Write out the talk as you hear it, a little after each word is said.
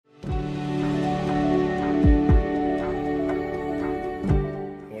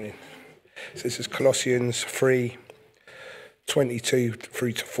This is Colossians 3:22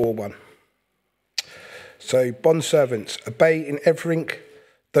 through to 4:1. So, bondservants, obey in everything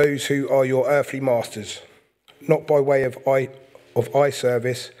those who are your earthly masters, not by way of eye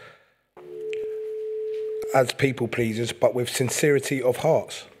service as people pleasers, but with sincerity of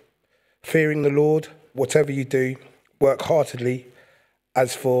hearts, fearing the Lord. Whatever you do, work heartily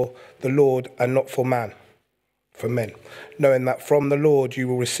as for the Lord and not for men, knowing that from the Lord you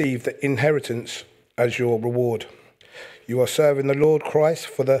will receive the inheritance as your reward. You are serving the Lord Christ,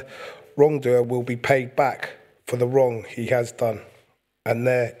 for the wrongdoer will be paid back for the wrong he has done, and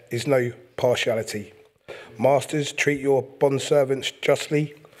there is no partiality. Masters, treat your bondservants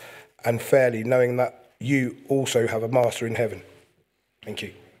justly and fairly, knowing that you also have a master in heaven. Thank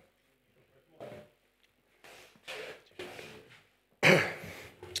you.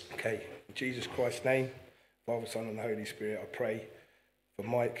 Okay, in Jesus Christ's name, Father, Son and the Holy Spirit, I pray for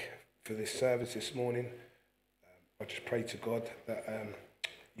Mike for this service this morning. I just pray to God that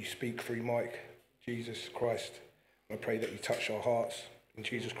you speak through Mike, Jesus Christ. I pray that you touch our hearts. In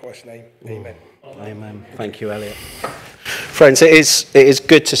Jesus Christ's name, amen. Amen. Thank you, Elliot. Friends, it is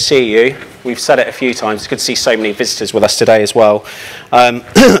good to see you. We've said it a few times. It's good to see so many visitors with us today as well. And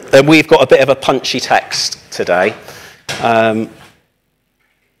we've got a bit of a punchy text today.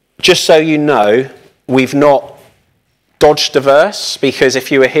 Just so you know, we've not dodged a verse, because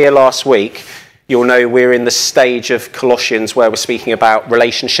if you were here last week, you'll know we're in the stage of Colossians where we're speaking about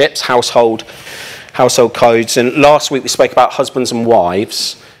relationships, household codes. And last week we spoke about husbands and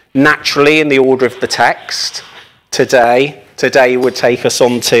wives. Naturally, in the order of the text, today would take us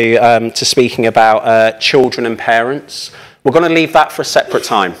on to speaking about children and parents. We're going to leave that for a separate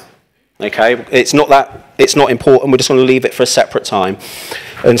time. Okay, it's not important. We're just going to leave it for a separate time.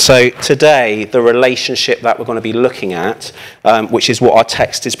 And so today, the relationship that we're going to be looking at, which is what our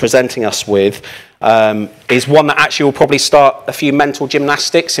text is presenting us with, is one that actually will probably start a few mental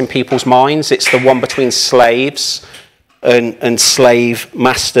gymnastics in people's minds. It's the one between slaves and slave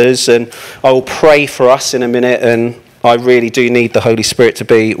masters. And I will pray for us in a minute, and I really do need the Holy Spirit to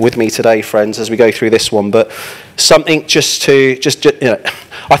be with me today, friends, as we go through this one. But something just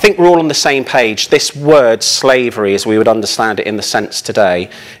I think we're all on the same page. This word slavery, as we would understand it in the sense today,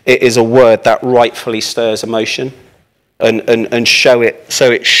 it is a word that rightfully stirs emotion and so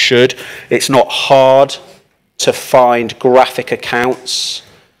it should. It's not hard to find graphic accounts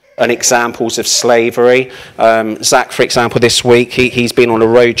and examples of slavery. Zach, for example, this week, he's been on a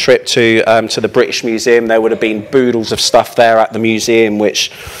road trip to the British Museum. There would have been boodles of stuff there at the museum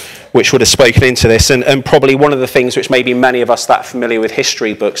which would have spoken into this. And probably one of the things which maybe many of us that are familiar with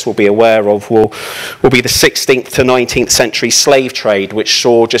history books will be aware of will be the 16th to 19th century slave trade, which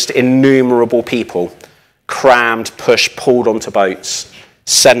saw just innumerable people crammed, pushed, pulled onto boats,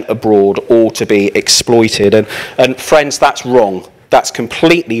 sent abroad, all to be exploited. And friends, that's wrong. That's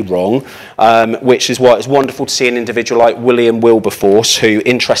completely wrong, which is why it's wonderful to see an individual like William Wilberforce, who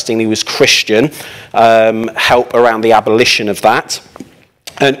interestingly was Christian, help around the abolition of that.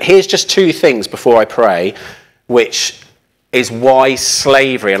 And here's just two things before I pray, which is why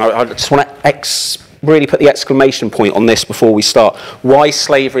slavery, and I just want to really put the exclamation point on this before we start, why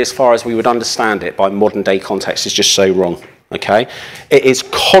slavery, as far as we would understand it by modern day context, is just so wrong, okay? It is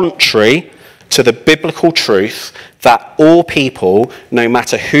contrary to the biblical truth that all people, no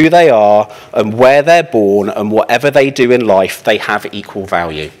matter who they are and where they're born and whatever they do in life, they have equal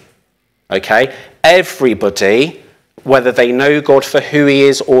value, okay? Everybody, whether they know God for who he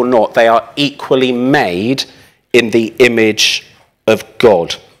is or not, they are equally made in the image of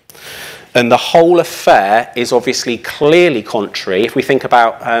God. And the whole affair is obviously clearly contrary. If we think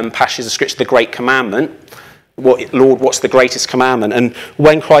about passages of Scripture, the Great Commandment, Lord, what's the greatest commandment? And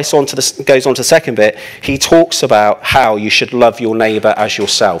when Christ goes on to the second bit, he talks about how you should love your neighbour as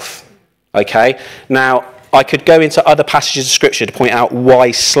yourself. Okay? Now, I could go into other passages of Scripture to point out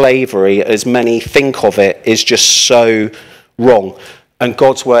why slavery, as many think of it, is just so wrong. And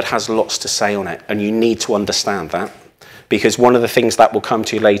God's word has lots to say on it, and you need to understand that. Because one of the things that we'll come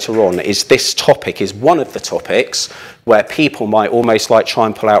to later on is this topic is one of the topics where people might almost like try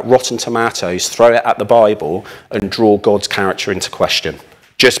and pull out rotten tomatoes, throw it at the Bible, and draw God's character into question.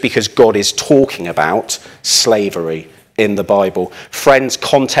 Just because God is talking about slavery in the Bible. Friends,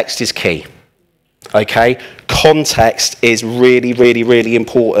 context is key. Okay, context is really, really, really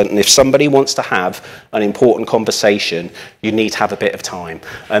important. And if somebody wants to have an important conversation, you need to have a bit of time.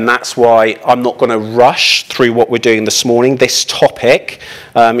 And that's why I'm not going to rush through what we're doing this morning. This topic,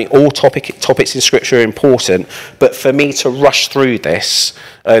 all topics in Scripture are important, but for me to rush through this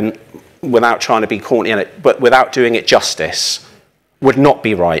and without trying to be corny in it, but without doing it justice, would not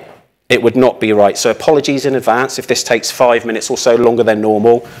be right It would not be right. So apologies in advance if this takes 5 minutes or so longer than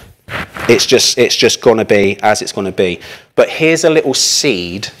normal. It's just going to be as it's going to be. But here's a little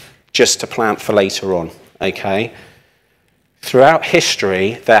seed just to plant for later on, okay? Throughout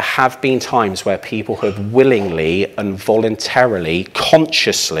history, there have been times where people have willingly and voluntarily,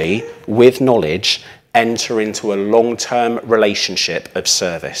 consciously, with knowledge, enter into a long-term relationship of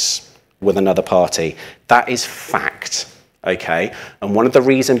service with another party. That is fact, okay? And one of the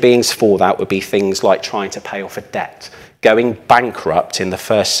reason beings for that would be things like trying to pay off a debt. Going bankrupt in the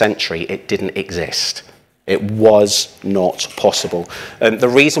first century, it didn't exist. It was not possible. And the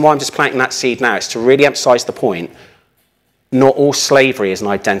reason why I'm just planting that seed now is to really emphasize the point. Not all slavery is an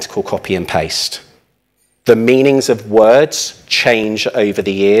identical copy and paste. The meanings of words change over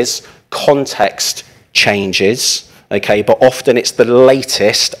the years. Context changes, okay? But often it's the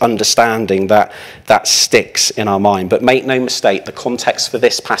latest understanding that sticks in our mind. But make no mistake, the context for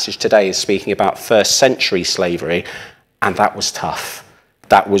this passage today is speaking about first century slavery, and that was tough.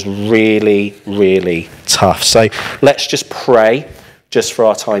 That was really, really tough. So let's just pray just for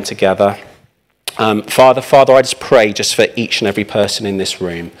our time together. Father, I just pray just for each and every person in this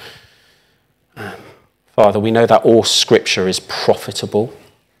room. Father, we know that all scripture is profitable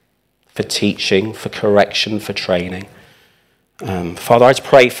for teaching, for correction, for training. Father, I just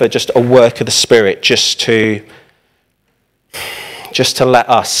pray for just a work of the Spirit just to let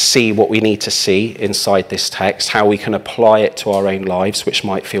us see what we need to see inside this text, how we can apply it to our own lives, which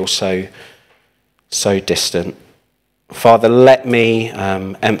might feel so distant. Father, let me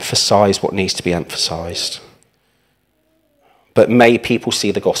emphasize what needs to be emphasized. But may people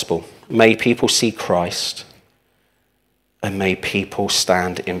see the gospel. May people see Christ. And may people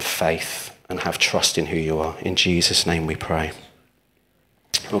stand in faith and have trust in who you are. In Jesus' name we pray.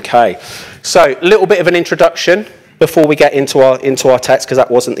 Okay, so a little bit of an introduction before we get into our text, because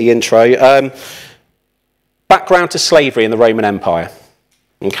that wasn't the intro. Background to slavery in the Roman Empire.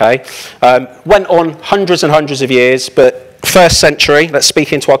 Okay, went on hundreds and hundreds of years, but first century, let's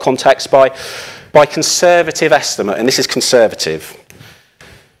speak into our context, by conservative estimate, and this is conservative.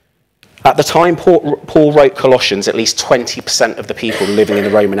 At the time Paul wrote Colossians, at least 20% of the people living in the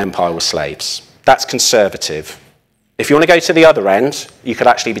Roman Empire were slaves. That's conservative. If you want to go to the other end, you could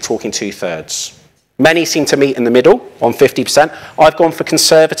actually be talking 2/3. Many seem to meet in the middle on 50%. I've gone for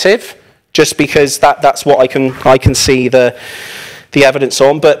conservative, just because that's what I can see the evidence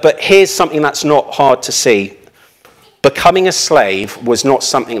on. But here's something that's not hard to see. Becoming a slave was not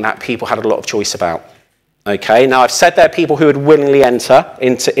something that people had a lot of choice about. Okay, now I've said there are people who would willingly enter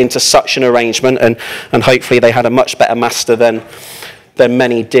into such an arrangement, and hopefully they had a much better master than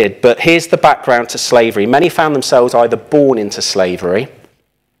many did. But here's the background to slavery. Many found themselves either born into slavery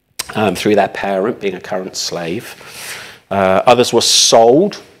through their parent being a current slave. Others were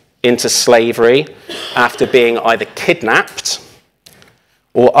sold into slavery after being either kidnapped,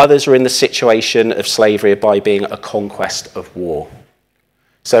 or others are in the situation of slavery by being a conquest of war.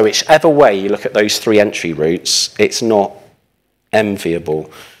 So whichever way you look at those three entry routes, it's not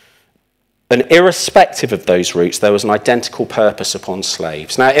enviable. And irrespective of those routes, there was an identical purpose upon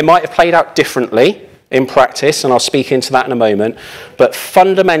slaves. Now, it might have played out differently in practice, and I'll speak into that in a moment, but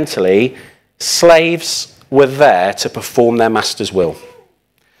fundamentally, slaves were there to perform their master's will.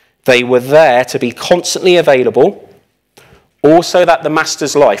 They were there to be constantly available. Also, that the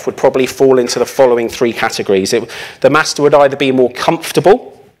master's life would probably fall into the following three categories. The master would either be more comfortable,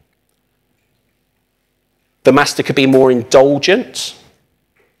 the master could be more indulgent,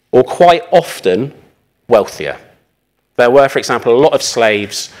 or quite often wealthier. There were, for example, a lot of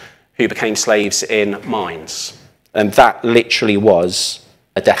slaves who became slaves in mines, and that literally was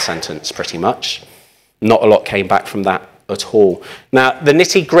a death sentence, pretty much. Not a lot came back from that at all. Now, the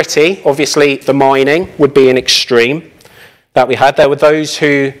nitty-gritty, obviously, the mining would be an extreme that we had. There were those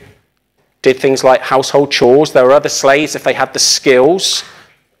who did things like household chores. There were other slaves, if they had the skills,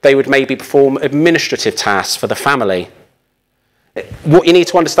 they would maybe perform administrative tasks for the family. What you need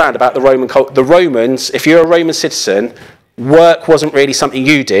to understand about the Roman culture, the Romans, if you're a Roman citizen, work wasn't really something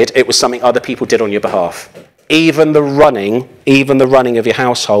you did, it was something other people did on your behalf. Even the running of your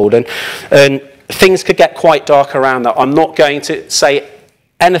household. And things could get quite dark around that. I'm not going to say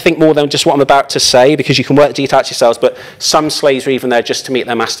anything more than just what I'm about to say, because you can work the details yourselves, but some slaves were even there just to meet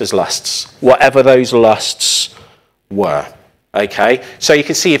their master's lusts, whatever those lusts were. Okay? So you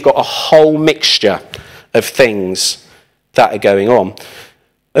can see you've got a whole mixture of things that are going on.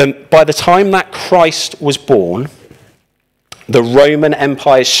 By the time that Christ was born, the Roman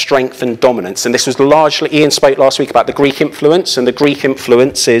Empire's strength and dominance, and this was largely, Ian spoke last week about the Greek influence, and the Greek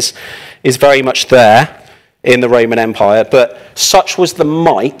influence is very much there. in the Roman Empire, but such was the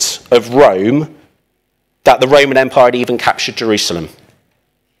might of Rome that the Roman Empire had even captured Jerusalem,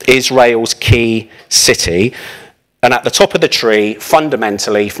 Israel's key city. And at the top of the tree,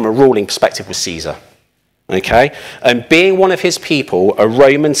 fundamentally, from a ruling perspective, was Caesar. Okay? And being one of his people, a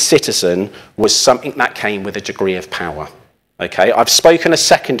Roman citizen, was something that came with a degree of power. Okay? I've spoken a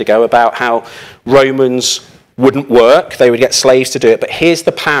second ago about how Romans wouldn't work, they would get slaves to do it, but here's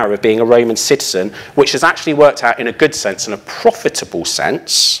the power of being a Roman citizen, which has actually worked out in a good sense and a profitable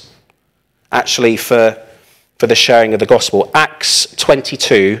sense, actually for the sharing of the gospel. Acts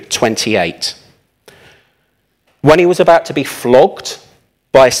 22:28. When he was about to be flogged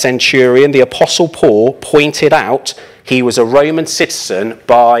by a centurion, the Apostle Paul pointed out he was a Roman citizen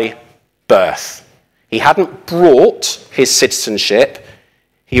by birth. He hadn't brought his citizenship.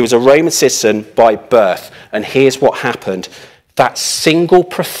 He was a Roman citizen by birth. And here's what happened. That single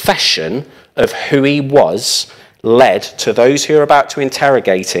profession of who he was led to those who were about to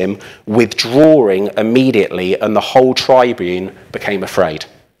interrogate him withdrawing immediately, and the whole tribune became afraid.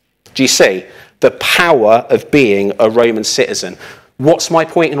 Do you see the power of being a Roman citizen? What's my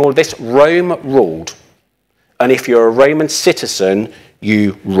point in all of this? Rome ruled. And if you're a Roman citizen,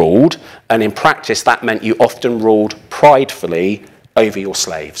 you ruled. And in practice, that meant you often ruled pridefully over your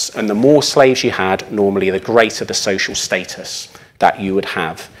slaves. And the more slaves you had, normally the greater the social status that you would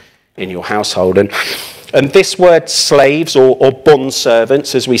have in your household. And this word slaves or bond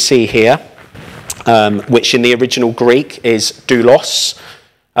servants, as we see here, which in the original Greek is doulos,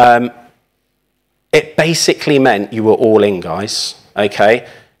 it basically meant you were all in, guys. Okay?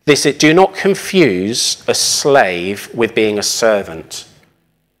 Do not confuse a slave with being a servant.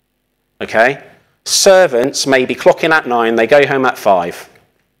 Okay? Servants may be clocking at 9, they go home at 5.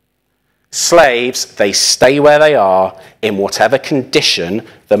 Slaves, they stay where they are in whatever condition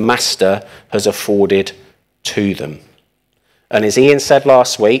the master has afforded to them. And as Ian said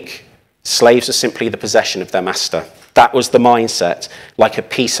last week, slaves are simply the possession of their master. That was the mindset, like a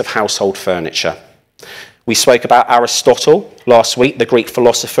piece of household furniture. We spoke about Aristotle last week, the Greek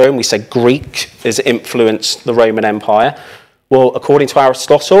philosopher, and we said Greek has influenced the Roman Empire. Well, according to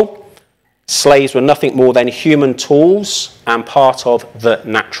Aristotle, slaves were nothing more than human tools and part of the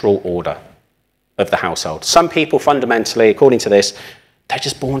natural order of the household. Some people fundamentally, according to this, they're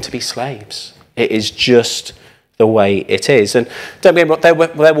just born to be slaves. It is just the way it is. And don't get me wrong,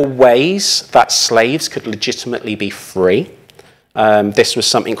 there were ways that slaves could legitimately be free. This was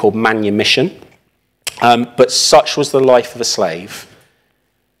something called manumission. But such was the life of a slave.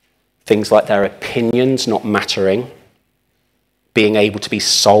 Things like their opinions not mattering, being able to be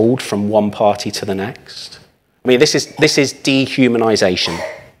sold from one party to the next. I mean, this is dehumanization.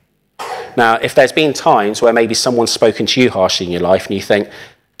 Now, if there's been times where maybe someone's spoken to you harshly in your life and you think,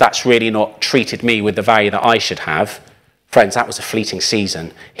 that's really not treated me with the value that I should have, friends, that was a fleeting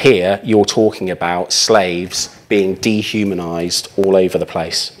season. Here, you're talking about slaves being dehumanized all over the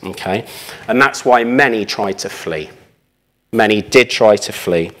place, okay? And that's why many tried to flee. Many did try to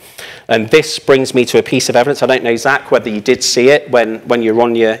flee. And this brings me to a piece of evidence. I don't know, Zach, whether you did see it when you were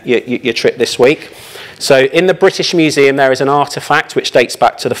on your trip this week. So in the British Museum, there is an artifact which dates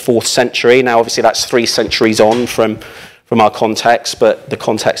back to the 4th century. Now, obviously, that's 3 centuries on from our context, but the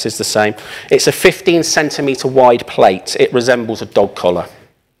context is the same. It's a 15-centimetre wide plate. It resembles a dog collar,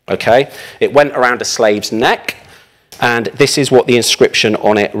 okay? It went around a slave's neck, and this is what the inscription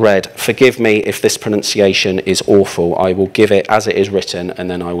on it read. Forgive me if this pronunciation is awful. I will give it as it is written, and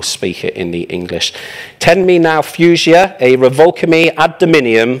then I will speak it in the English. Ten me now fusia, e revocami ad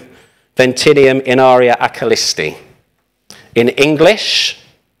dominium, ventinium in aria acalisti. In English,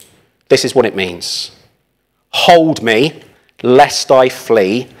 this is what it means. Hold me, lest I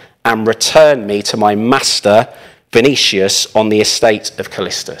flee, and return me to my master, Vinicius, on the estate of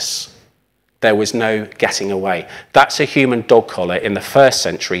Callistus. There was no getting away. That's a human dog collar. In the 1st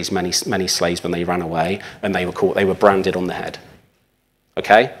centuries, many slaves, when they ran away and they were caught, they were branded on the head.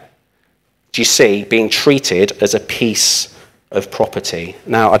 Okay? Do you see, being treated as a piece of property?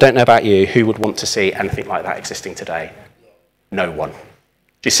 Now, I don't know about you, who would want to see anything like that existing today? No one.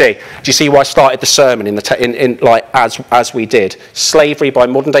 Do you see why I started the sermon as we did? Slavery by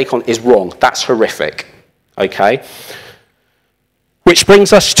modern day is wrong. That's horrific. Okay? Which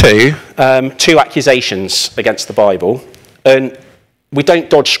brings us to 2 accusations against the Bible. And we don't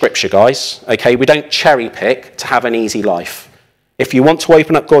dodge scripture, guys. Okay? We don't cherry pick to have an easy life. If you want to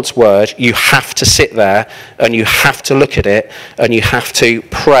open up God's word, you have to sit there and you have to look at it and you have to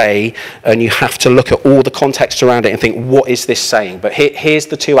pray and you have to look at all the context around it and think, what is this saying? But here's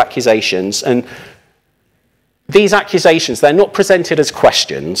the 2 accusations. And these accusations, they're not presented as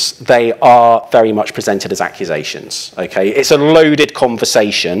questions. They are very much presented as accusations, okay? It's a loaded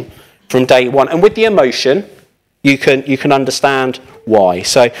conversation from day one. And with the emotion, you can understand why.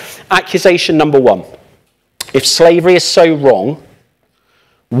 So accusation number one. If slavery is so wrong,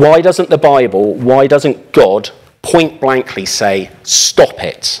 why doesn't God point blankly say, stop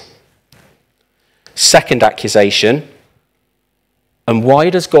it? Second accusation. And why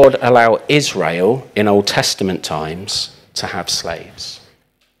does God allow Israel in Old Testament times to have slaves?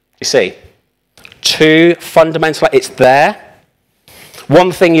 You see, two fundamental, it's there.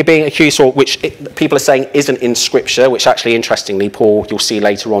 One thing you're being accused of, which people are saying isn't in Scripture, which actually, interestingly, Paul, you'll see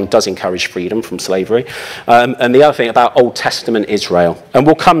later on, does encourage freedom from slavery. And the other thing about Old Testament Israel. And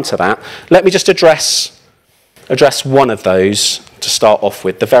we'll come to that. Let me just address one of those to start off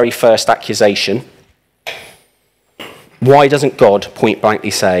with. The very first accusation. Why doesn't God point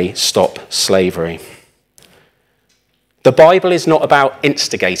blankly say, stop slavery? The Bible is not about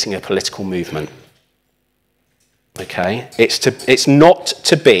instigating a political movement. Okay? It's not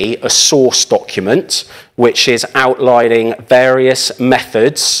to be a source document which is outlining various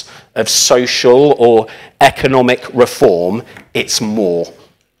methods of social or economic reform. It's more.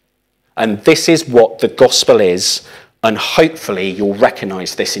 And this is what the gospel is, and hopefully you'll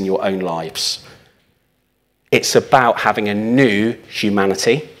recognise this in your own lives. It's about having a new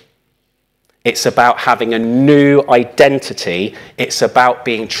humanity. It's about having a new identity. It's about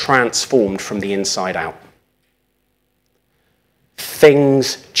being transformed from the inside out.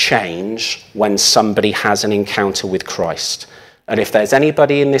 Things change when somebody has an encounter with Christ. And if there's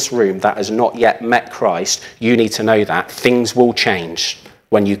anybody in this room that has not yet met Christ, you need to know that things will change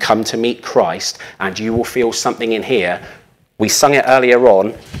when you come to meet Christ, and you will feel something in here. We sung it earlier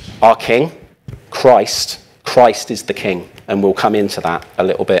on, our King, Christ is the King, and we'll come into that a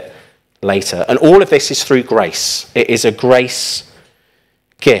little bit later. And all of this is through grace. It is a grace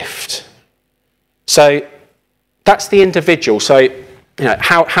gift. So that's the individual. So,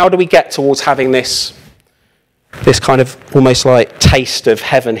 how do we get towards having this kind of almost like taste of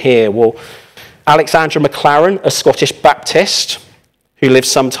heaven here? Well, Alexander MacLaren, a Scottish Baptist who lived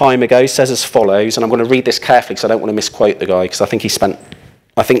some time ago, says as follows, and I'm going to read this carefully because I don't want to misquote the guy, because I think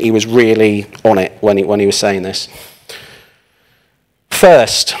he was really on it when he was saying this.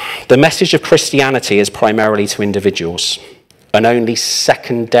 First, the message of Christianity is primarily to individuals and only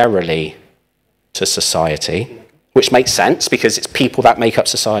secondarily to society, which makes sense because it's people that make up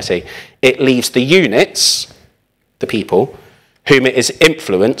society. It leaves the units, the people, whom it is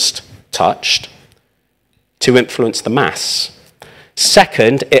influenced, touched, to influence the mass.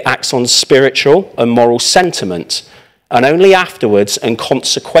 Second, it acts on spiritual and moral sentiment, and only afterwards and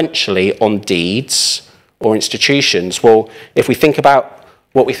consequentially on deeds or institutions. Well, if we think about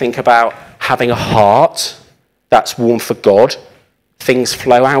what we think about having a heart that's warm for God, things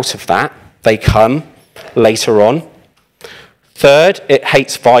flow out of that. They come later on. Third, it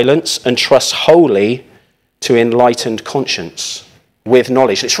hates violence and trusts wholly to enlightened conscience with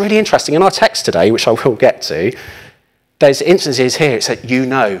knowledge. It's really interesting. In our text today, which I will get to, there's instances here. It said, you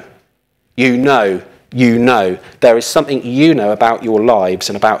know. There is something you know about your lives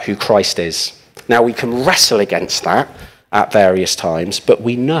and about who Christ is. Now, we can wrestle against that at various times, but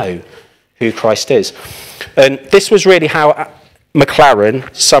we know who Christ is. And this was really how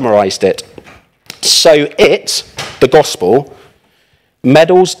MacLaren summarised it. So the gospel,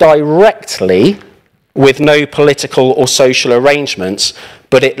 meddles directly with no political or social arrangements,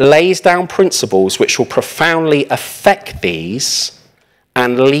 but it lays down principles which will profoundly affect these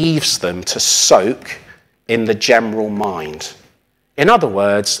and leaves them to soak in the general mind. In other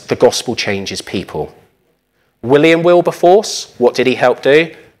words, the gospel changes people. William Wilberforce, what did he help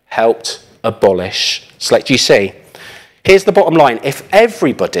do? Helped abolish slavery. Do you see? Here's the bottom line. If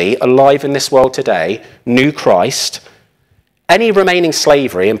everybody alive in this world today knew Christ, any remaining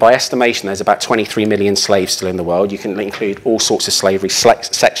slavery, and by estimation there's about 23 million slaves still in the world, you can include all sorts of slavery,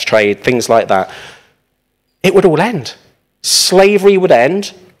 sex trade, things like that, it would all end. Slavery would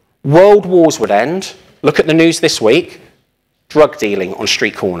end, world wars would end. Look at the news this week. Drug dealing on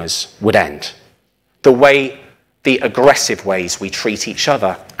street corners would end. The aggressive ways we treat each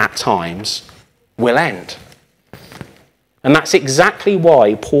other at times will end. And that's exactly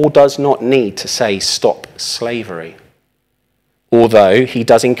why Paul does not need to say stop slavery, although he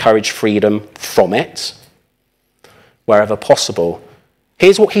does encourage freedom from it wherever possible.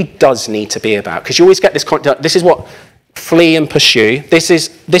 Here's what he does need to be about, because you always get this is what flee and pursue. This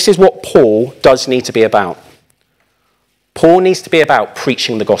is what Paul does need to be about. Paul needs to be about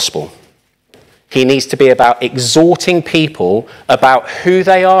preaching the gospel. He needs to be about exhorting people about who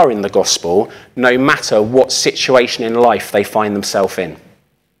they are in the gospel, no matter what situation in life they find themselves in.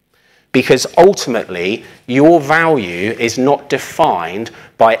 Because ultimately, your value is not defined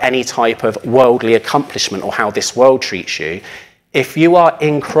by any type of worldly accomplishment or how this world treats you. If you are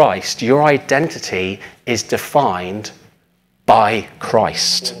in Christ, your identity is defined by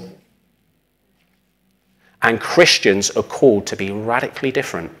Christ. And Christians are called to be radically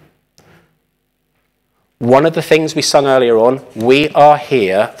different. One of the things we sung earlier on, we are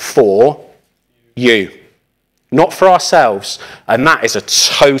here for you, not for ourselves. And that is a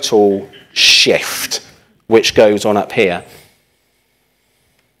total shift which goes on up here.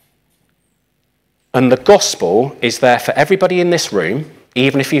 And the gospel is there for everybody in this room,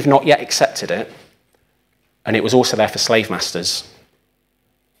 even if you've not yet accepted it. And it was also there for slave masters.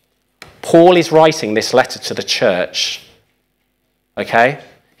 Paul is writing this letter to the church, okay?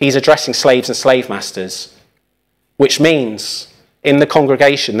 He's addressing slaves and slave masters, which means in the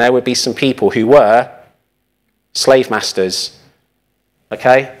congregation there would be some people who were slave masters,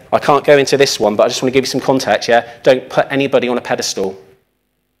 okay? I can't go into this one, but I just want to give you some context, yeah? Don't put anybody on a pedestal.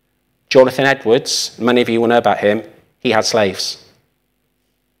 Jonathan Edwards, many of you will know about him, he had slaves.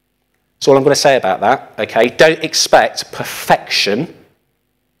 That's all I'm going to say about that, okay? Don't expect perfection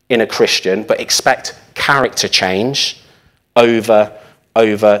in a Christian, but expect character change over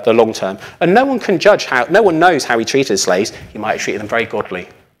the long term. And no one can judge no one knows how he treated his slaves. He might have treated them very godly.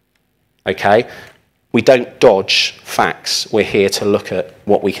 Okay? We don't dodge facts. We're here to look at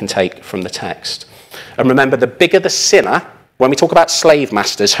what we can take from the text. And remember, the bigger the sinner, when we talk about slave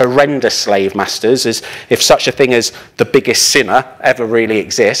masters, horrendous slave masters, as if such a thing as the biggest sinner ever really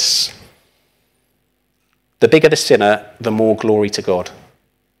exists, the bigger the sinner, the more glory to God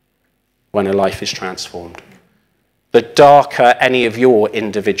when a life is transformed. The darker any of your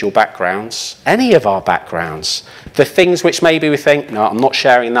individual backgrounds, any of our backgrounds, the things which maybe we think, no, I'm not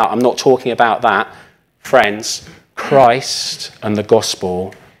sharing that, I'm not talking about that. Friends, Christ and the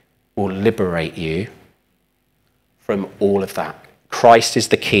gospel will liberate you from all of that. Christ is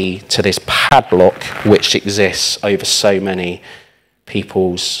the key to this padlock which exists over so many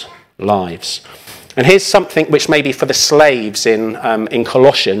people's lives. And here's something which maybe for the slaves in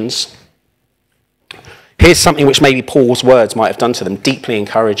Colossians, here's something which maybe Paul's words might have done to them, deeply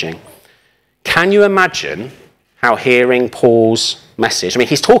encouraging. Can you imagine how hearing Paul's message, I mean,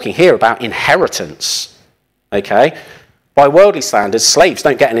 he's talking here about inheritance, okay? By worldly standards, slaves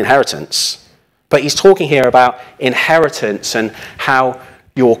don't get an inheritance. But he's talking here about inheritance and how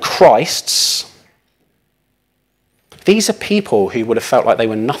your Christs, these are people who would have felt like they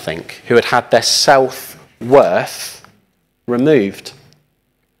were nothing, who had had their self-worth removed.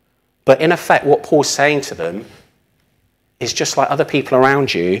 But in effect, what Paul's saying to them is just like other people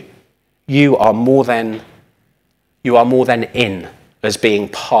around you, you are more than in as being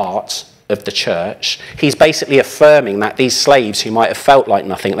part of the church. He's basically affirming that these slaves who might have felt like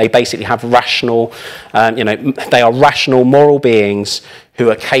nothing, they basically have rational, they are rational moral beings who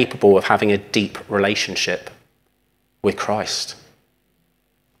are capable of having a deep relationship with Christ.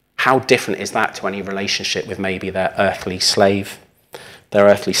 How different is that to any relationship with maybe their earthly slave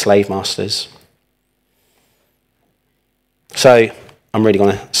masters? So I'm really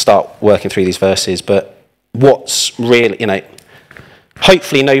going to start working through these verses, but what's really,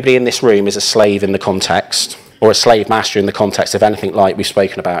 hopefully nobody in this room is a slave in the context, or a slave master in the context of anything like we've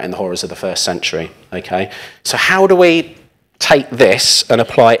spoken about in the horrors of the first century, okay? So how do we take this and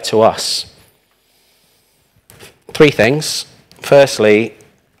apply it to us? 3 things. Firstly,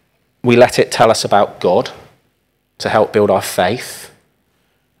 we let it tell us about God to help build our faith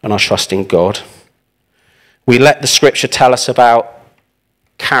and our trust in God. We let the scripture tell us about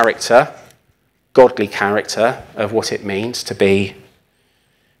character, godly character, of what it means to be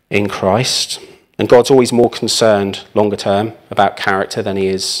in Christ. And God's always more concerned longer term about character than he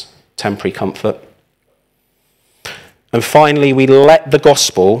is temporary comfort. And finally, we let the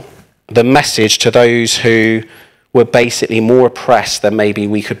gospel, the message to those who were basically more oppressed than maybe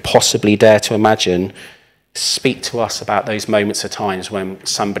we could possibly dare to imagine, speak to us about those moments of times when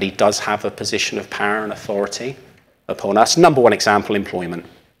somebody does have a position of power and authority upon us. Number one example, employment.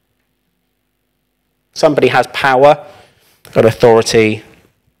 Somebody has power and authority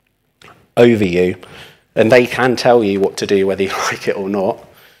over you, and they can tell you what to do, whether you like it or not.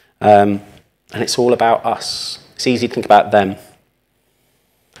 And it's all about us. It's easy to think about them.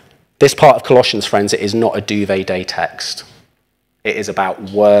 This part of Colossians, friends, it is not a duvet day text. It is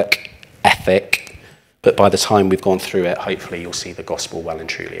about work ethic, but by the time we've gone through it, hopefully you'll see the gospel well and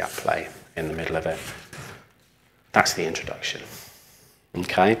truly at play in the middle of it. That's the introduction.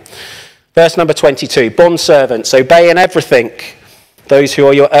 Okay? Verse number 22, bondservants, obey in everything those who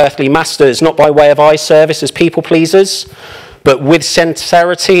are your earthly masters, not by way of eye service as people pleasers, but with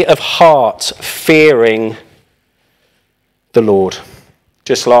sincerity of heart, fearing the Lord.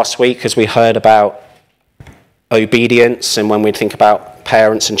 Just last week, as we heard about obedience, and when we think about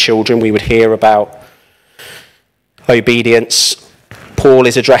parents and children, we would hear about obedience. Paul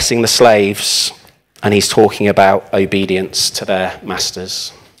is addressing the slaves, and he's talking about obedience to their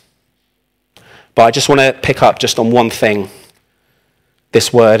masters. But I just want to pick up just on one thing,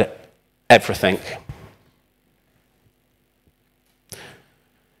 this word, everything.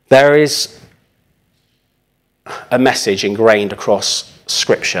 There is a message ingrained across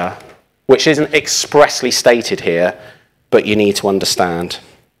Scripture, which isn't expressly stated here, but you need to understand.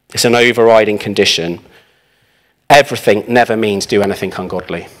 It's an overriding condition. Everything never means do anything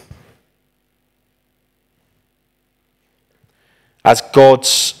ungodly. As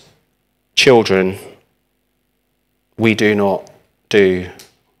God's children, we do not do,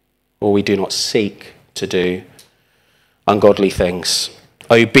 or we do not seek to do, ungodly things.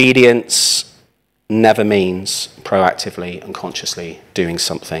 Obedience never means proactively and consciously doing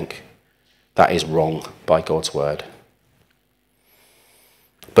something that is wrong by God's word.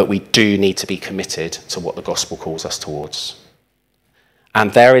 But we do need to be committed to what the gospel calls us towards.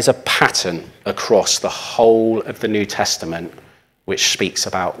 And there is a pattern across the whole of the New Testament which speaks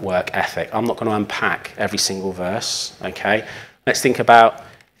about work ethic. I'm not going to unpack every single verse, okay? Let's think about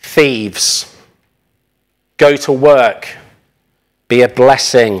thieves. Go to work. Be a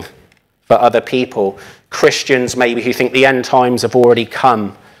blessing for other people. Christians maybe who think the end times have already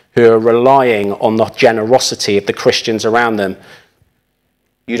come, who are relying on the generosity of the Christians around them.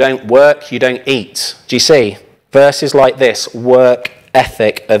 You don't work, you don't eat. Do you see? Verses like this, work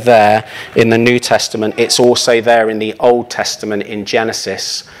ethic, are there in the New Testament. It's also there in the Old Testament in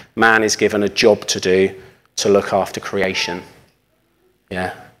Genesis. Man is given a job to do to look after creation.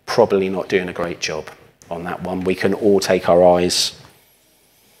 Yeah, probably not doing a great job on that one. We can all take our eyes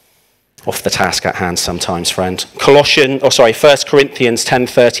off the task at hand sometimes, friend. 1 Corinthians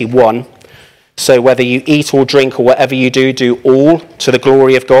 10:31. So whether you eat or drink or whatever you do, do all to the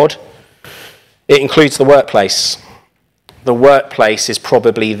glory of God. It includes the workplace. The workplace is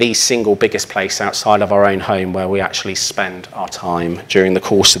probably the single biggest place outside of our own home where we actually spend our time during the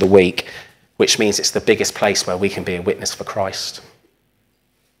course of the week, which means it's the biggest place where we can be a witness for Christ.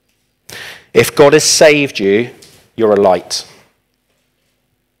 If God has saved you, you're a light.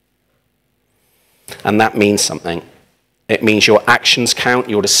 And that means something. It means your actions count,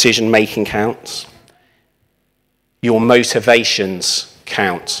 your decision-making counts, your motivations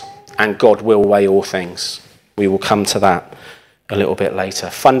count, and God will weigh all things. We will come to that a little bit later.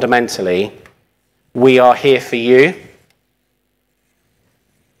 Fundamentally, we are here for you.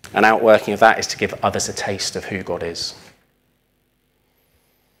 An outworking of that is to give others a taste of who God is.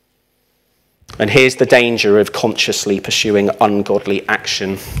 And here's the danger of consciously pursuing ungodly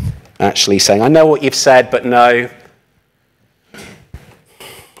action. Actually saying, I know what you've said, but no.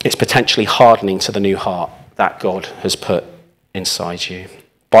 It's potentially hardening to the new heart that God has put inside you.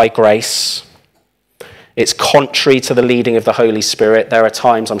 By grace, it's contrary to the leading of the Holy Spirit. There are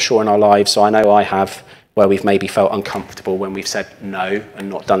times, I'm sure, in our lives, so I know I have, where we've maybe felt uncomfortable when we've said no and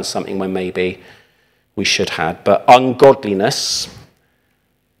not done something when maybe we should have. But ungodliness,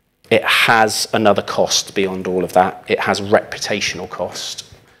 it has another cost beyond all of that. It has reputational cost.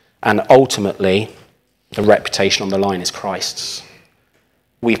 And ultimately, the reputation on the line is Christ's.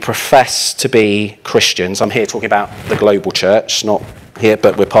 We profess to be Christians. I'm here talking about the global church, not here,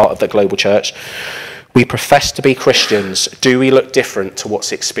 but we're part of the global church. We profess to be Christians. Do we look different to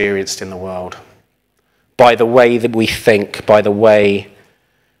what's experienced in the world? By the way that we think, by the way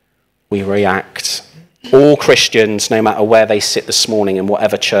we react. All Christians, no matter where they sit this morning in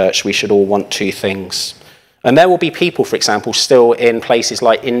whatever church, we should all want two things. And there will be people, for example, still in places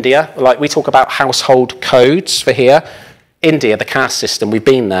like India. Like we talk about household codes for here. India, the caste system, we've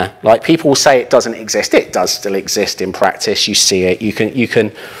been there. Like people will say it doesn't exist. It does still exist in practice. You see it. You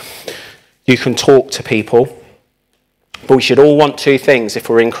can talk to people. But we should all want two things if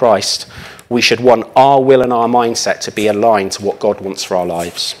we're in Christ. We should want our will and our mindset to be aligned to what God wants for our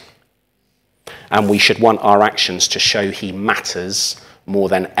lives. And we should want our actions to show he matters more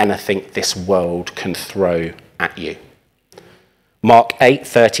than anything this world can throw at you. Mark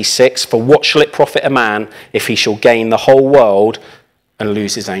 8:36, for what shall it profit a man if he shall gain the whole world and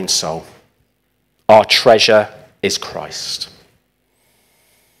lose his own soul? Our treasure is Christ.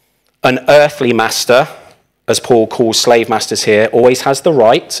 An earthly master, as Paul calls slave masters here, always has the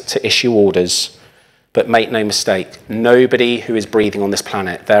right to issue orders, But make no mistake, nobody who is breathing on this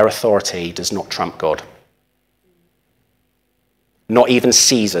planet, their authority does not trump God. Not even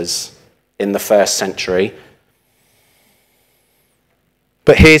Caesars in the first century.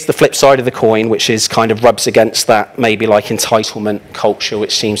 But here's the flip side of the coin, which is kind of rubs against that maybe like entitlement culture,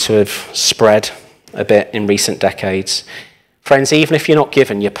 which seems to have spread a bit in recent decades. Friends, even if you're not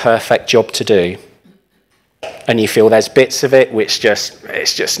given your perfect job to do, and you feel there's bits of it which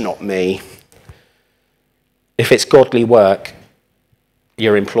it's just not me, if it's godly work,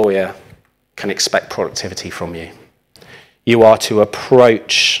 your employer can expect productivity from you. You are to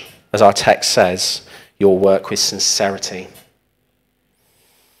approach, as our text says, your work with sincerity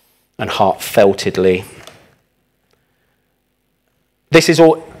and heartfeltedly. This is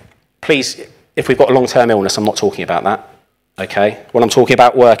all, please, if we've got a long-term illness, I'm not talking about that, okay? When I'm talking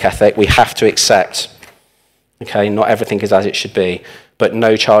about work ethic, we have to accept, okay, not everything is as it should be, but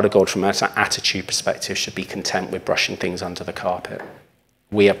no child of God from an attitude perspective should be content with brushing things under the carpet.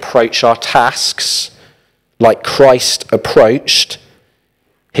 We approach our tasks like Christ approached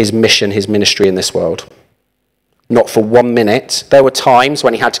his mission, his ministry in this world. Not for 1 minute. There were times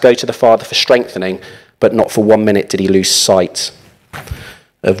when he had to go to the Father for strengthening, but not for 1 minute did he lose sight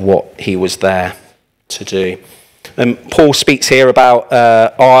of what he was there to do. And Paul speaks here about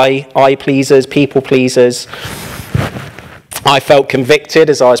eye pleasers, people pleasers. I felt convicted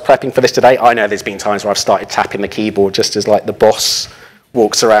as I was prepping for this today. I know there's been times where I've started tapping the keyboard just as like the boss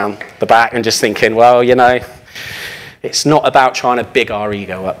walks around the back and just thinking, well, you know, it's not about trying to big our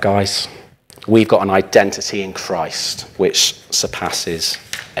ego up, guys. We've got an identity in Christ which surpasses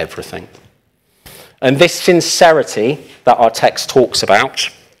everything. And this sincerity that our text talks about,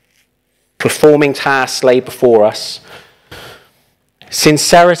 performing tasks laid before us,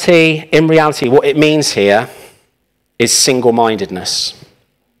 sincerity, in reality, what it means here is single-mindedness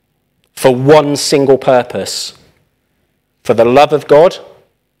for one single purpose, for the love of God,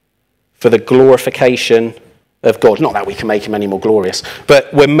 for the glorification of God. Not that we can make him any more glorious,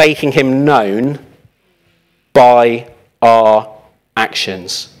 but we're making him known by our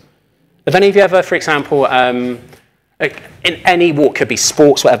actions. Have any of you ever, for example, in any walk, could be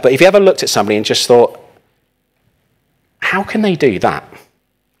sports, whatever, but have you ever looked at somebody and just thought, how can they do that?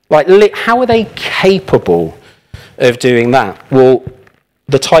 Like, how are they capable of doing that? Well,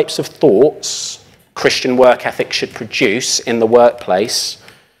 the types of thoughts Christian work ethic should produce in the workplace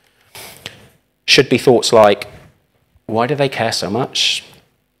should be thoughts like, why do they care so much?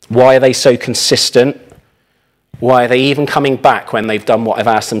 Why are they so consistent? Why are they even coming back when they've done what I've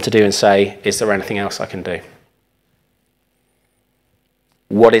asked them to do and say, is there anything else I can do?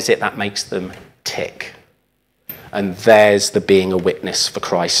 What is it that makes them tick? And there's the being a witness for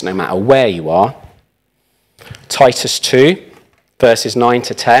Christ, no matter where you are. Titus 2, verses 9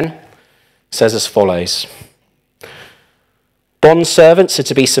 to 10, says as follows. Bondservants are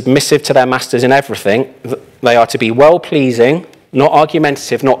to be submissive to their masters in everything. They are to be well-pleasing, not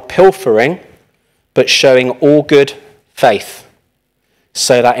argumentative, not pilfering, but showing all good faith,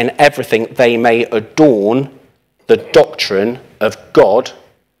 so that in everything they may adorn the doctrine of God,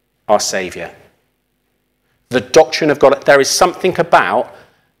 our Saviour. The doctrine of God. There is something about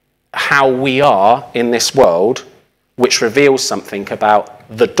how we are in this world which reveals something about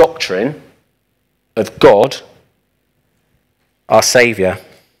the doctrine of God, our Saviour.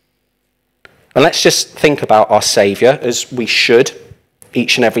 And let's just think about our Saviour as we should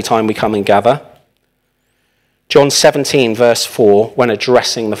each and every time we come and gather. John 17, verse 4, when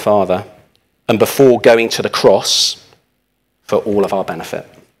addressing the Father and before going to the cross for all of our benefit.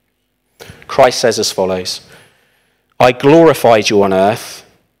 Christ says as follows, I glorified you on earth,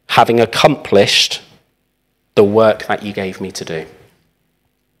 having accomplished the work that you gave me to do.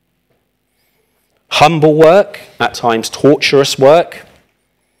 Humble work, at times torturous work,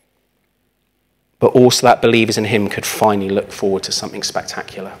 but also that believers in him could finally look forward to something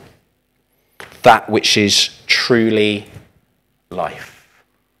spectacular. That which is truly life.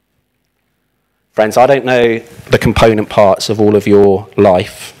 Friends, I don't know the component parts of all of your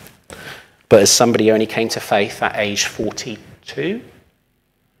life, but as somebody who only came to faith at age 42,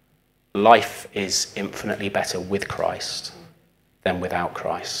 life is infinitely better with Christ than without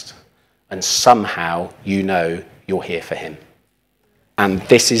Christ. And somehow you know you're here for him. And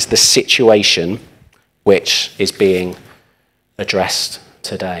this is the situation which is being addressed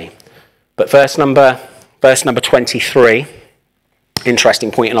today. But verse number 23,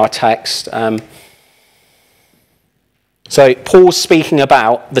 interesting point in our text. So Paul's speaking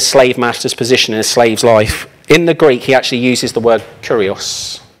about the slave master's position in a slave's life. In the Greek, he actually uses the word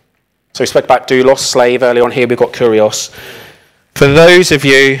kurios. So we spoke about doulos, slave, earlier on. Here we've got kurios. For those of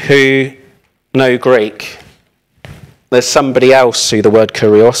you who no Greek. There's somebody else who the word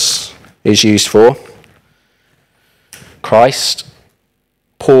kurios is used for. Christ.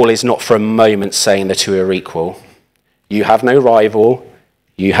 Paul is not for a moment saying the two are equal. You have no rival.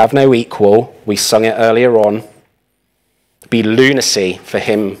 You have no equal. We sung it earlier on. It'd be lunacy for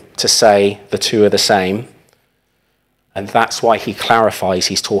him to say the two are the same. And that's why he clarifies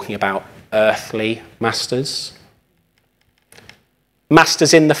he's talking about earthly masters.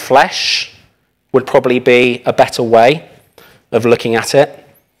 Masters in the flesh would probably be a better way of looking at it.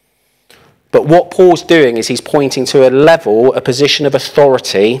 But what Paul's doing is he's pointing to a level, a position of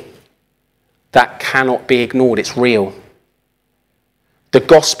authority that cannot be ignored. It's real. The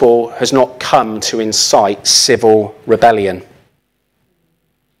gospel has not come to incite civil rebellion.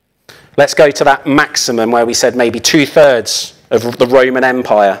 Let's go to that maximum where we said maybe 2/3 of the Roman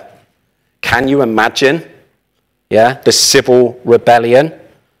Empire. Can you imagine? The civil rebellion.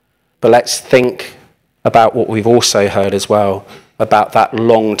 But let's think about what we've also heard as well, about that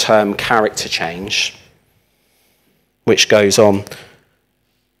long-term character change, which goes on.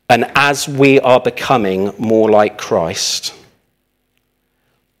 And as we are becoming more like Christ,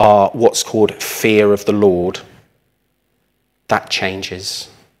 our what's called fear of the Lord, that changes.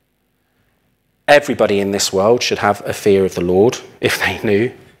 Everybody in this world should have a fear of the Lord if they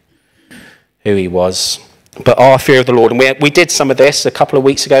knew who he was. But our fear of the Lord, and we did some of this a couple of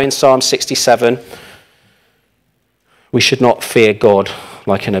weeks ago in Psalm 67. We should not fear God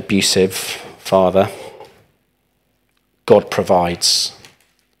like an abusive father. God provides.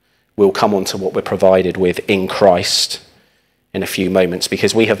 We'll come on to what we're provided with in Christ in a few moments,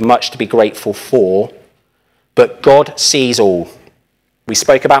 because we have much to be grateful for, but God sees all. We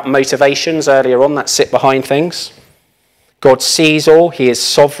spoke about motivations earlier on that sit behind things. God sees all. He is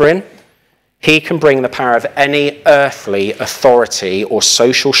sovereign. He can bring the power of any earthly authority or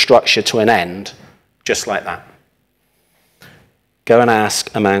social structure to an end, just like that. Go and ask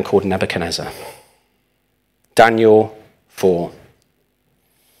a man called Nebuchadnezzar. Daniel 4.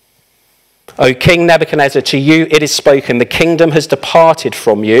 O King Nebuchadnezzar, to you it is spoken, the kingdom has departed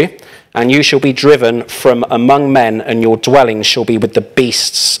from you, and you shall be driven from among men, and your dwelling shall be with the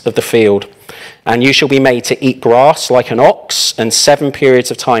beasts of the field. And you shall be made to eat grass like an ox, and 7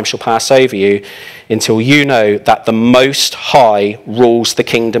 periods of time shall pass over you, until you know that the Most High rules the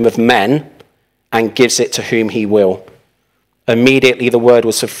kingdom of men, and gives it to whom he will. Immediately the word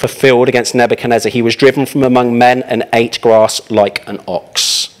was fulfilled against Nebuchadnezzar. He was driven from among men and ate grass like an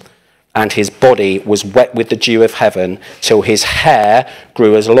ox. And his body was wet with the dew of heaven, till his hair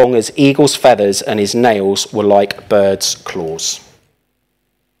grew as long as eagle's feathers, and his nails were like birds' claws.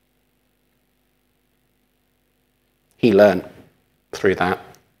 He learnt through that.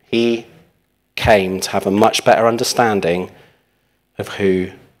 He came to have a much better understanding of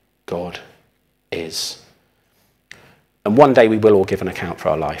who God is. And one day we will all give an account for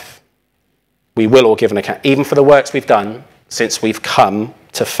our life. We will all give an account, even for the works we've done since we've come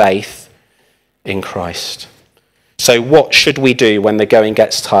to faith in Christ. So what should we do when the going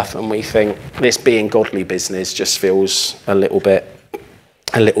gets tough and we think this being godly business just feels a little bit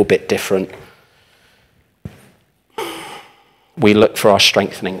different? We look for our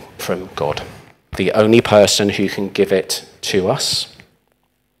strengthening from God, the only person who can give it to us.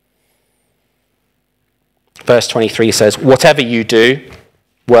 Verse 23 says, whatever you do,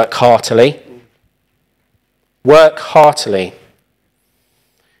 work heartily. Work heartily.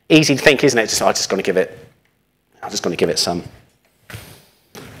 Easy to think, isn't it? I'm just going to give it some.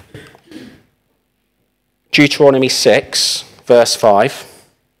 Deuteronomy 6, verse 5,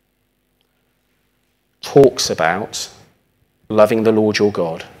 talks about loving the Lord your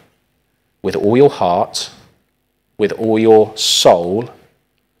God with all your heart, with all your soul,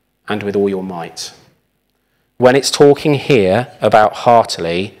 and with all your might. When it's talking here about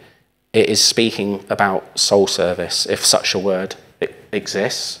heartily, it is speaking about soul service, if such a word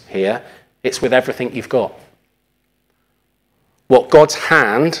exists here. It's with everything you've got. What God's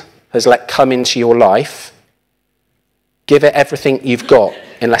hand has let come into your life, give it everything you've got,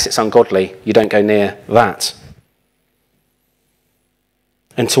 unless it's ungodly. You don't go near that.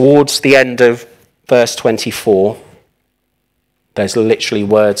 And towards the end of verse 24, there's literally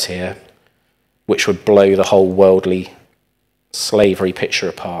words here which would blow the whole worldly slavery picture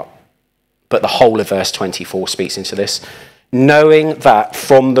apart. But the whole of verse 24 speaks into this. Knowing that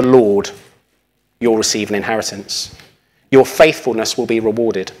from the Lord you'll receive an inheritance. Your faithfulness will be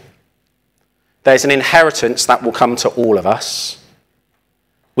rewarded. There's an inheritance that will come to all of us.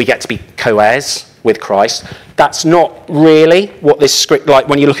 We get to be co-heirs with Christ. That's not really what this script, like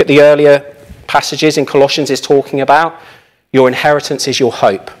when you look at the earlier passages in Colossians, is talking about. Your inheritance is your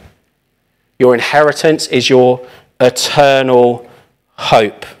hope. Your inheritance is your eternal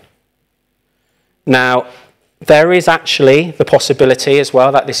hope. Now, there is actually the possibility as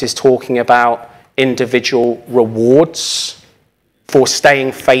well that this is talking about individual rewards for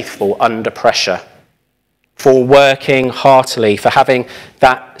staying faithful under pressure, for working heartily, for having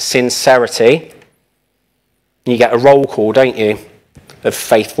that sincerity. You get a roll call, don't you, of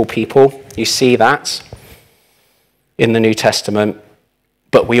faithful people. You see that in the New Testament.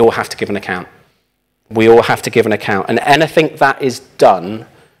 But we all have to give an account. We all have to give an account. And anything that is done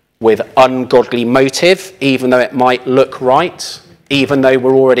with ungodly motive, even though it might look right, even though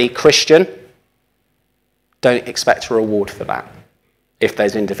we're already Christian, don't expect a reward for that if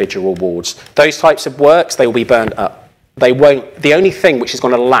there's individual rewards. Those types of works, they will be burned up. They won't. The only thing which is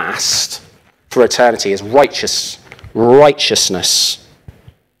going to last for eternity is righteousness.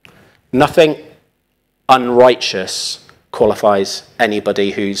 Nothing unrighteous qualifies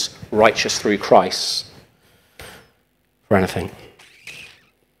anybody who's righteous through Christ for anything.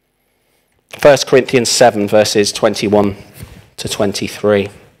 1 Corinthians 7, verses 21 to 23.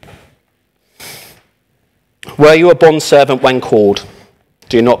 Were you a bondservant when called?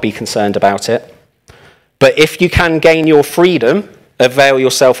 Do not be concerned about it. But if you can gain your freedom, avail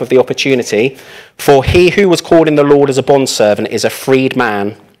yourself of the opportunity. For he who was called in the Lord as a bondservant is a freed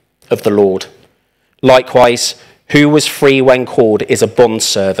man of the Lord. Likewise, who was free when called is a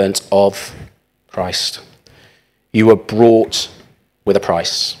bondservant of Christ. You were bought with a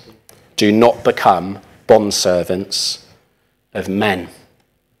price. Do not become bondservants of men.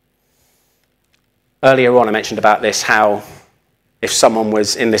 Earlier on I mentioned about this, how if someone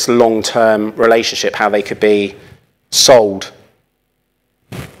was in this long-term relationship, how they could be sold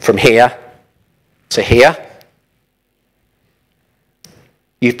from here to here.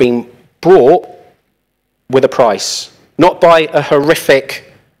 You've been bought with a price, not by a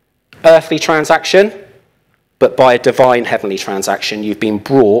horrific earthly transaction, but by a divine heavenly transaction. You've been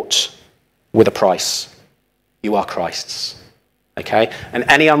brought with a price. You are Christ's. Okay? And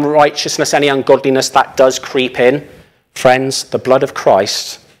any unrighteousness, any ungodliness that does creep in, friends, the blood of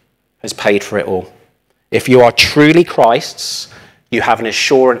Christ has paid for it all. If you are truly Christ's, you have an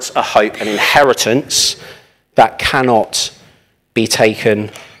assurance, a hope, an inheritance that cannot be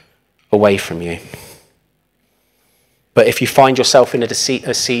taken away from you. But if you find yourself in a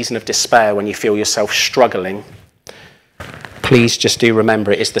season of despair when you feel yourself struggling, please just do remember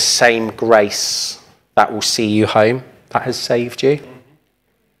it is the same grace that will see you home that has saved you.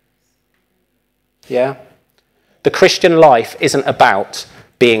 Yeah? The Christian life isn't about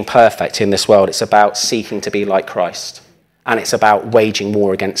being perfect in this world. It's about seeking to be like Christ. And it's about waging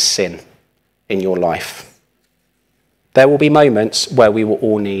war against sin in your life. There will be moments where we will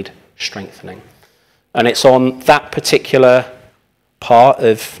all need strengthening. And it's on that particular part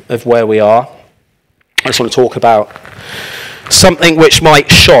of where we are. I just want to talk about something which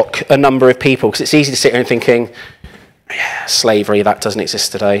might shock a number of people, because it's easy to sit here and thinking, yeah, slavery, that doesn't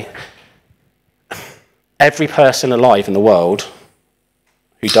exist today. Every person alive in the world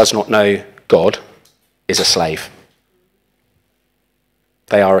who does not know God is a slave.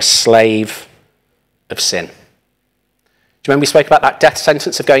 They are a slave of sin. Do you remember we spoke about that death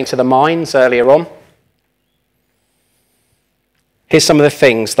sentence of going to the mines earlier on? Here's some of the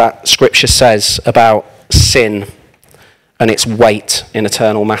things that Scripture says about sin and its weight in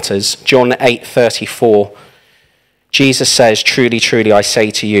eternal matters. John 8:34, Jesus says, "Truly, truly, I say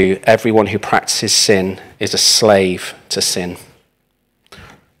to you, everyone who practices sin is a slave to sin."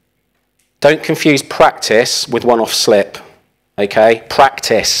 Don't confuse practice with one-off slip, okay?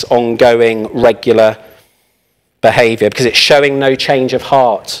 Practice, ongoing, regular behavior, because it's showing no change of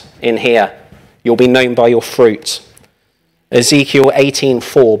heart in here. You'll be known by your fruit. Ezekiel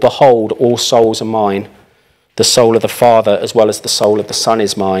 18:4, "Behold, all souls are mine. The soul of the Father as well as the soul of the Son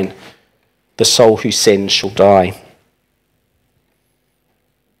is mine. The soul who sins shall die."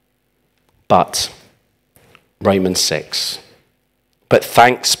 But, Romans 6, "But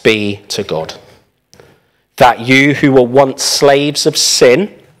thanks be to God, that you who were once slaves of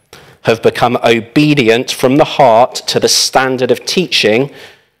sin have become obedient from the heart to the standard of teaching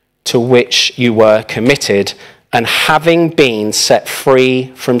to which you were committed, and having been set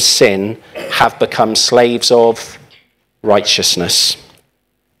free from sin, have become slaves of righteousness."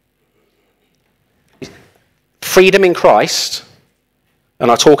 Freedom in Christ, and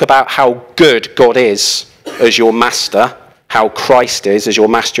I talk about how good God is as your master, how Christ is as your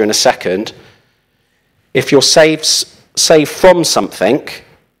master in a second. If you're saved from something,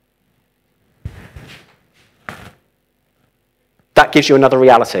 that gives you another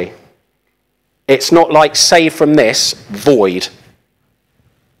reality. It's not like saved from this, void.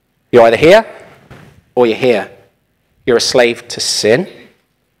 You're either here or you're here. You're a slave to sin,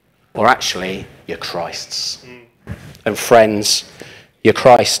 or actually you're Christ's. And friends, you're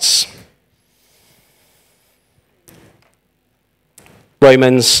Christ's.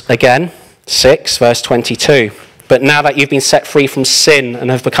 Romans, again, 6, verse 22. But now that you've been set free from sin and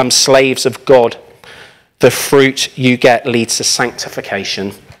have become slaves of God, the fruit you get leads to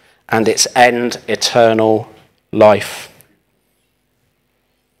sanctification and its end, eternal life.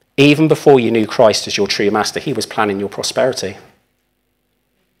 Even before you knew Christ as your true master, he was planning your prosperity.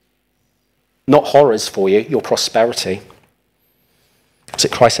 Not horrors for you, your prosperity. So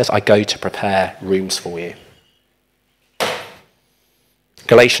Christ says, I go to prepare rooms for you.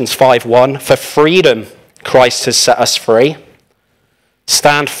 Galatians 5:1, for freedom Christ has set us free.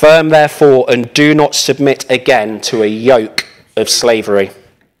 Stand firm, therefore, and do not submit again to a yoke of slavery.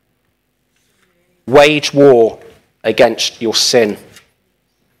 Wage war against your sin.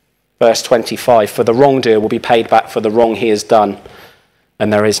 Verse 25, for the wrongdoer will be paid back for the wrong he has done,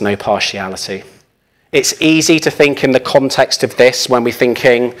 and there is no partiality. It's easy to think in the context of this when we're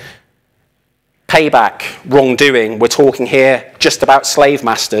thinking payback, wrongdoing. We're talking here just about slave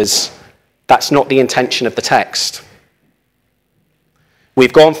masters. That's not the intention of the text.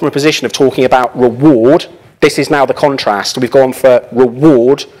 We've gone from a position of talking about reward. This is now the contrast. We've gone for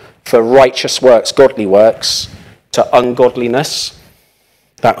reward for righteous works, godly works, to ungodliness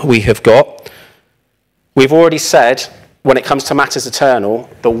that we have got. We've already said, when it comes to matters eternal,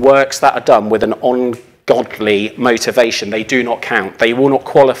 the works that are done with an ungodly motivation, they do not count. They will not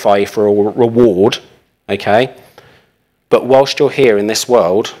qualify for a reward, okay? But whilst you're here in this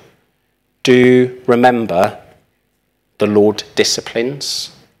world, do remember the Lord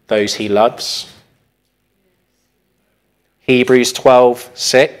disciplines those he loves. Hebrews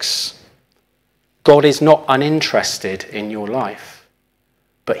 12:6. God is not uninterested in your life,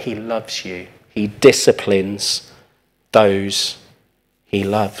 but he loves you. He disciplines those he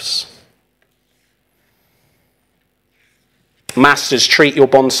loves. Masters, treat your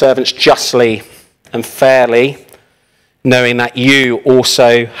bondservants justly and fairly, knowing that you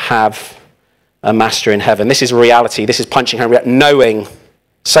also have a master in heaven. This is a reality. This is punching home. Knowing,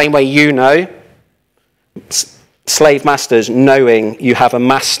 same way you know, slave masters, knowing you have a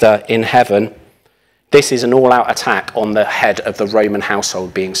master in heaven. This is an all-out attack on the head of the Roman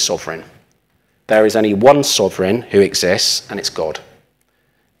household being sovereign. There is only one sovereign who exists, and it's God.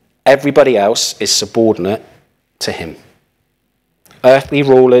 Everybody else is subordinate to him. Earthly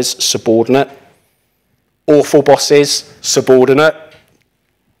rulers, subordinate. Awful bosses, subordinate.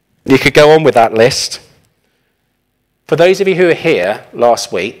 You could go on with that list. For those of you who were here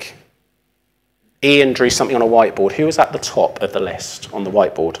last week, Ian drew something on a whiteboard. Who was at the top of the list on the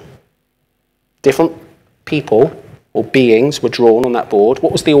whiteboard? Different people or beings were drawn on that board.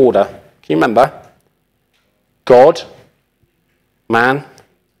 What was the order? Can you remember? God, man,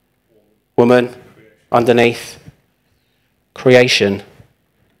 woman, underneath, creation.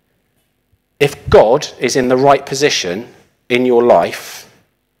 If God is in the right position in your life,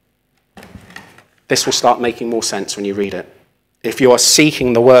 this will start making more sense when you read it. If you are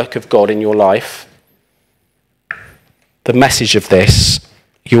seeking the work of God in your life, the message of this,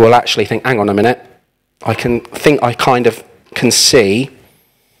 you will actually think, hang on a minute, I kind of can see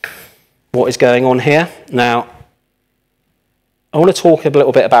what is going on here. Now, I want to talk a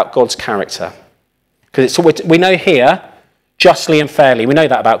little bit about God's character. Because we know here, justly and fairly, we know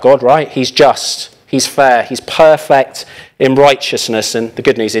that about God, right? He's just, he's fair, he's perfect in righteousness, and the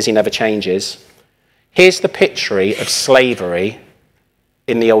good news is he never changes. Here's the picture of slavery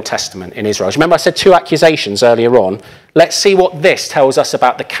in the Old Testament in Israel. Remember I said 2 accusations earlier on? Let's see what this tells us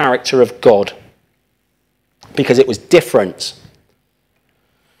about the character of God. Because it was different.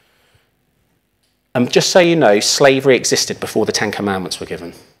 And just so you know, slavery existed before the 10 Commandments were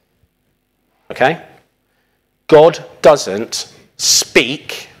given. Okay? God doesn't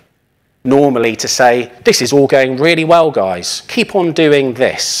speak normally to say, this is all going really well, guys. Keep on doing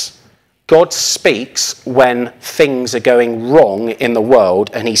this. God speaks when things are going wrong in the world,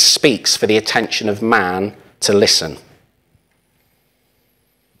 and he speaks for the attention of man to listen.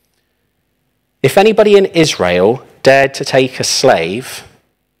 If anybody in Israel dared to take a slave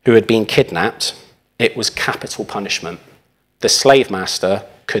who had been kidnapped, it was capital punishment. The slave master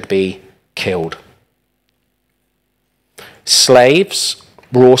could be killed. Slaves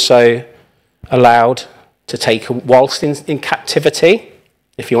were also allowed to take, whilst in captivity,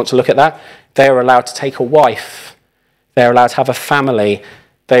 if you want to look at that, they are allowed to take a wife. They are allowed to have a family.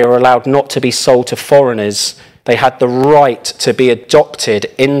 They are allowed not to be sold to foreigners. They had the right to be adopted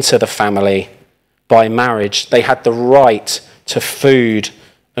into the family by marriage. They had the right to food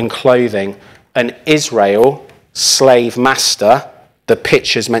and clothing. An Israel slave master, the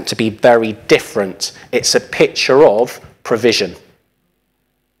picture's meant to be very different. It's a picture of provision.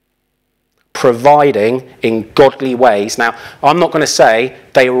 Providing in godly ways. Now, I'm not going to say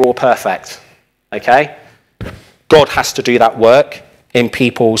they were all perfect, okay? God has to do that work in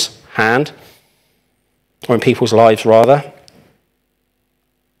people's hand, or in people's lives rather.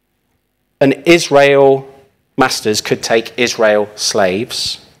 And Israel masters could take Israel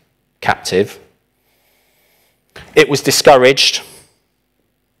slaves captive. It was discouraged.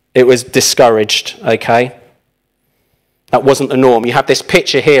 It was discouraged, okay? That wasn't the norm. You have this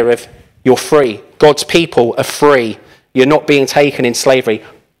picture here of you're free. God's people are free. You're not being taken in slavery.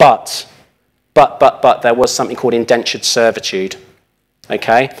 But there was something called indentured servitude,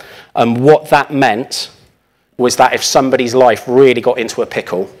 okay? And what that meant was that if somebody's life really got into a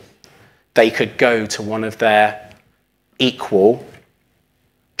pickle, they could go to one of their equal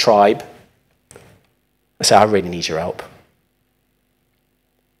tribe and say, I really need your help.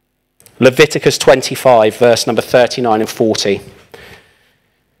 Leviticus 25, verse number 39 and 40.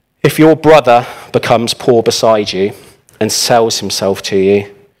 If your brother becomes poor beside you and sells himself to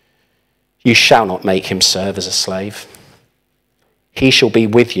you, you shall not make him serve as a slave. He shall be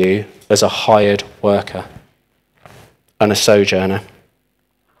with you as a hired worker and a sojourner.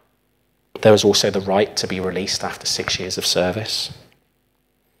 There was also the right to be released after 6 years of service.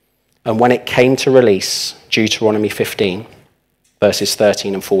 And when it came to release, Deuteronomy 15, verses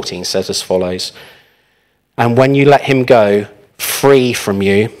 13 and 14 says as follows, and when you let him go free from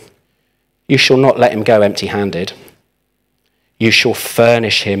you, you shall not let him go empty-handed. You shall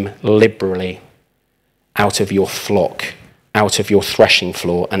furnish him liberally out of your flock, out of your threshing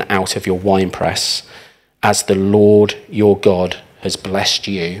floor, and out of your winepress, as the Lord your God has blessed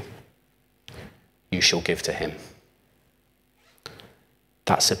you, you shall give to him.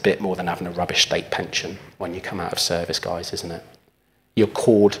 That's a bit more than having a rubbish state pension when you come out of service, guys, isn't it? You're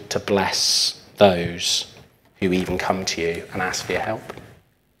called to bless those who even come to you and ask for your help.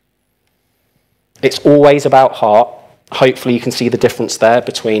 It's always about heart. Hopefully you can see the difference there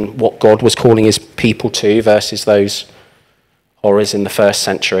between what God was calling his people to versus those horrors in the first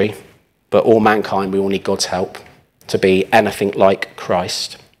century. But all mankind, we all need God's help to be anything like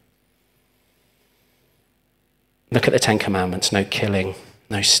Christ. Look at the 10 Commandments. No killing,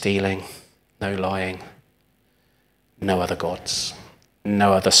 no stealing, no lying, no other gods,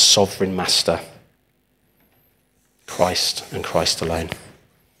 no other sovereign master. Christ and Christ alone.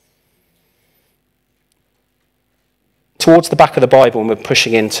 Towards the back of the Bible, and we're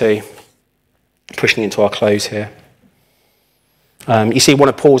pushing into our close here. You see one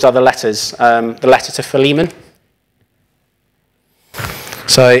of Paul's other letters, the letter to Philemon.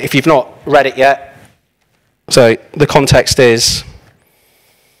 So if you've not read it yet, so the context is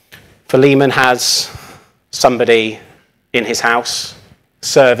Philemon has somebody in his house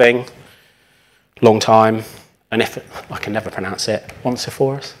serving long time, and if I can never pronounce it,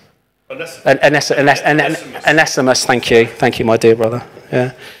 Onesiphorus? Onesimus, thank you, my dear brother.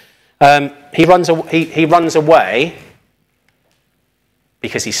 Yeah, he runs away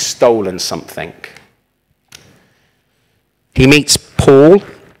because he's stolen something. He meets Paul,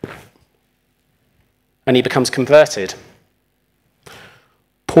 and he becomes converted.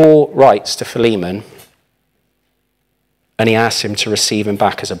 Paul writes to Philemon, and he asks him to receive him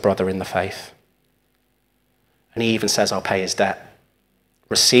back as a brother in the faith. And he even says, I'll pay his debt.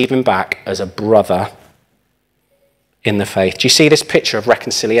 Receive him back as a brother in the faith. Do you see this picture of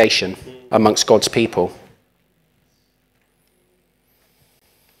reconciliation amongst God's people?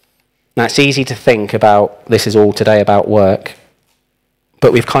 Now, it's easy to think about, this is all today about work,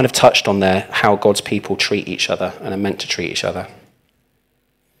 but we've kind of touched on there how God's people treat each other and are meant to treat each other.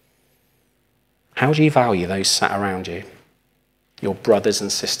 How do you value those sat around you, your brothers and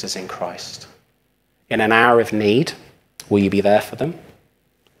sisters in Christ? In an hour of need, will you be there for them?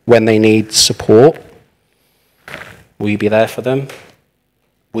 When they need support, will you be there for them?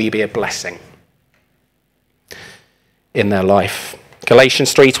 Will you be a blessing in their life?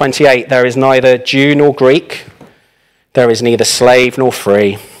 Galatians 3:28, there is neither Jew nor Greek, there is neither slave nor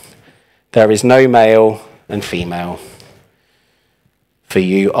free, there is no male and female, for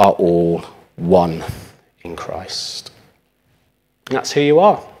you are all one in Christ. And that's who you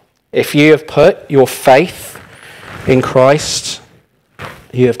are. If you have put your faith in Christ,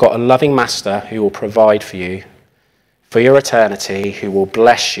 you have got a loving master who will provide for you for your eternity, who will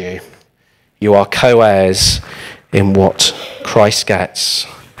bless you. You are co-heirs in what Christ gets.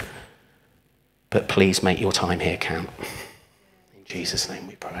 But please make your time here count. In Jesus' name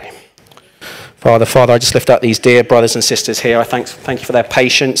we pray. Father, I just lift up these dear brothers and sisters here. I thank you for their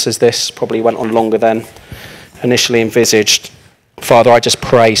patience as this probably went on longer than initially envisaged. Father, I just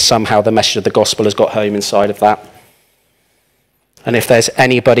pray somehow the message of the gospel has got home inside of that. And if there's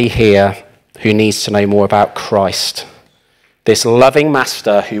anybody here who needs to know more about Christ, this loving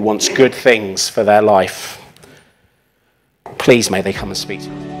master who wants good things for their life, please may they come and speak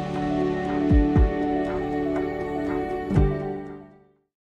to us.